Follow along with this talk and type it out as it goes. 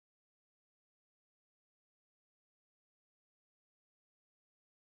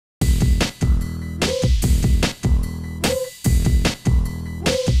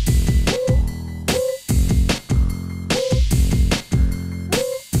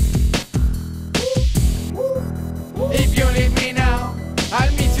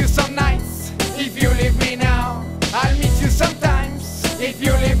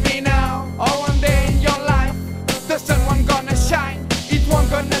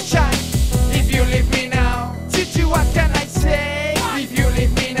shine. If you leave me now, Chichi, what can I say? If you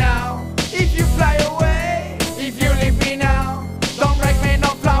leave me now, if you fly away, if you leave me now, don't break me no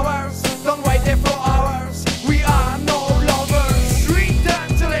flowers, don't wait there for hours. We are no lovers. Sweet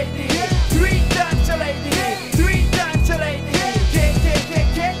dance lady, sweet dance lady, sweet dance lady,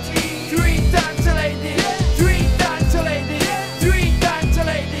 Katy, sweet dance lady, sweet dance lady, sweet dance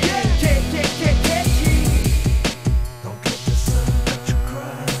lady, Katy. Don't get the sun that you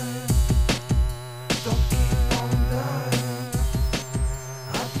cry. Don't keep on dying.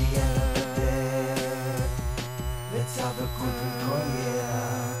 At the end of the day, let's have a good one,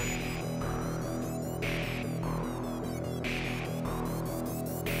 yeah.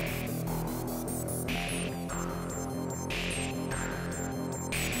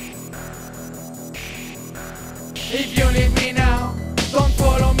 If you leave me now, don't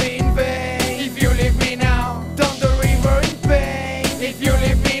follow me in vain. If you leave me now, down the river in pain. If you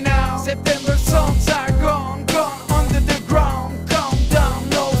leave me now, September songs are gone, gone under the ground. Calm down,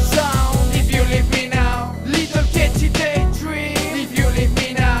 no sound. If you leave me now, little Katy daydream. If you leave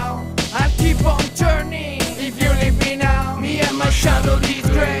me now, I'll keep on turning. If you leave me now, me and my shadow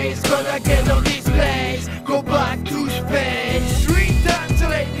disgrace, gonna get on this place, go back to space. Sweet dance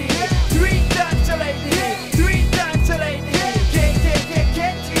lady, sweet dance lady, sweet dance lady,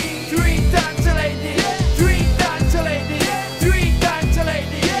 Katy, sweet dance lady, sweet dance lady, sweet dance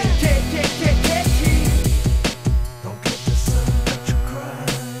lady, Katy. Don't get the sun that you cry.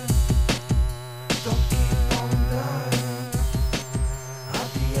 Don't keep on dying. At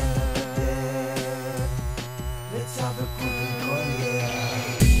the end of the day, let's have a good one, yeah.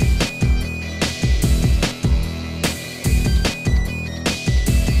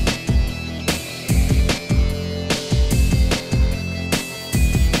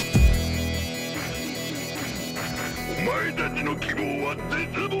お前たちの希望は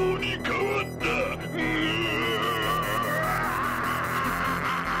絶望に